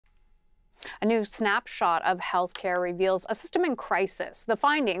A new snapshot of healthcare reveals a system in crisis. The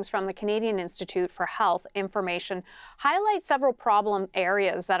findings from the Canadian Institute for Health Information highlight several problem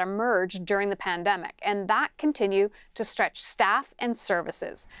areas that emerged during the pandemic and that continue to stretch staff and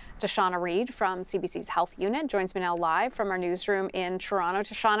services. Tashana Reid from CBC's Health Unit joins me now live from our newsroom in Toronto.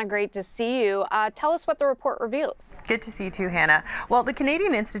 Tashana, great to see you. Tell us what the report reveals. Good to see you too, Hannah. Well, the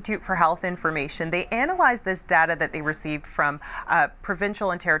Canadian Institute for Health Information, they analyzed this data that they received from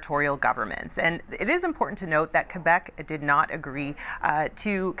provincial and territorial governments. And it is important to note that Quebec did not agree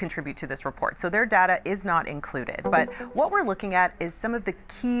to contribute to this report. So their data is not included. But what we're looking at is some of the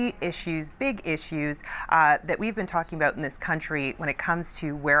key issues, big issues that we've been talking about in this country when it comes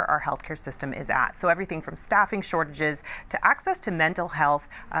to where our healthcare system is at. So everything from staffing shortages to access to mental health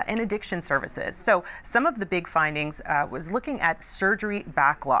and addiction services. So some of the big findings was looking at surgery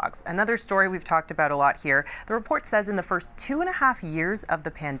backlogs. Another story we've talked about a lot here. The report says in the first 2.5 years of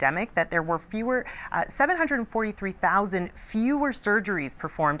the pandemic that there were 743,000 fewer surgeries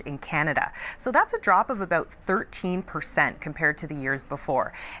performed in Canada. So that's a drop of about 13% compared to the years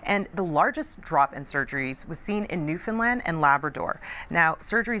before. And the largest drop in surgeries was seen in Newfoundland and Labrador. Now,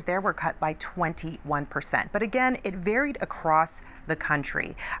 surgeries there were cut by 21%. But again, it varied across the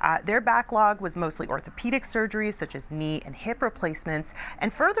country. Their backlog was mostly orthopedic surgeries such as knee and hip replacements.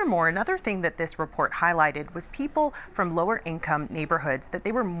 And furthermore, another thing that this report highlighted was people from lower income neighborhoods, that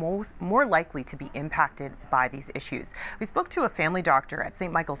they were more likely to be impacted by these issues. We spoke to a family doctor at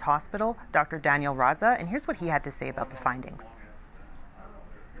St. Michael's Hospital, Dr. Daniel Raza, and here's what he had to say about the findings.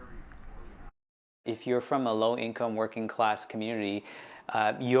 If you're from a low-income working class community,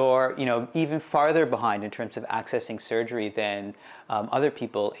 you're even farther behind in terms of accessing surgery than other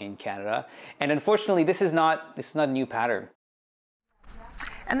people in Canada. And unfortunately, this is not a new pattern.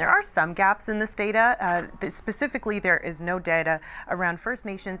 And there are some gaps in this data. Specifically, there is no data around First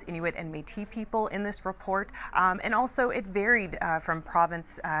Nations, Inuit, and Métis people in this report. And also, it varied from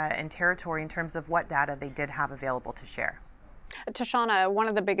province and territory in terms of what data they did have available to share. Tashana, one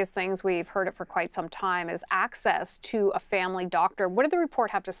of the biggest things we've heard it for quite some time is access to a family doctor. What did the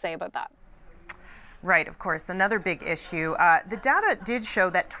report have to say about that? Right, of course, another big issue. The data did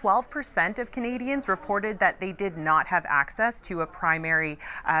show that 12% of Canadians reported that they did not have access to a primary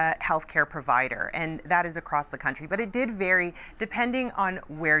healthcare provider, and that is across the country. But it did vary depending on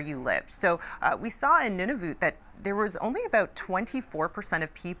where you lived. So we saw in Nunavut that there was only about 24%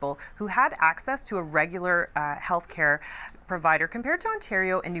 of people who had access to a regular healthcare provider compared to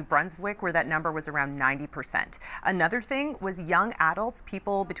Ontario and New Brunswick, where that number was around 90%. Another thing was young adults,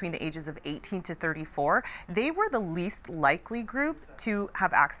 people between the ages of 18 to 34, they were the least likely group to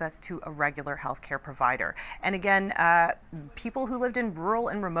have access to a regular healthcare provider. And again, people who lived in rural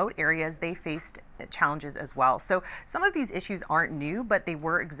and remote areas, they faced challenges as well. So some of these issues aren't new, but they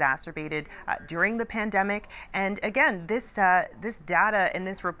were exacerbated during the pandemic. And again, this data in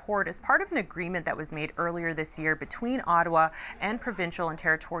this report is part of an agreement that was made earlier this year between Ottawa and provincial and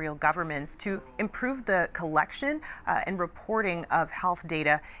territorial governments to improve the collection and reporting of health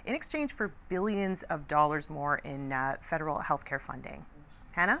data in exchange for billions of dollars more in federal healthcare funding.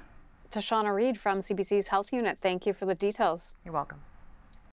 Hannah? Tashana Reid from CBC's Health Unit, thank you for the details. You're welcome.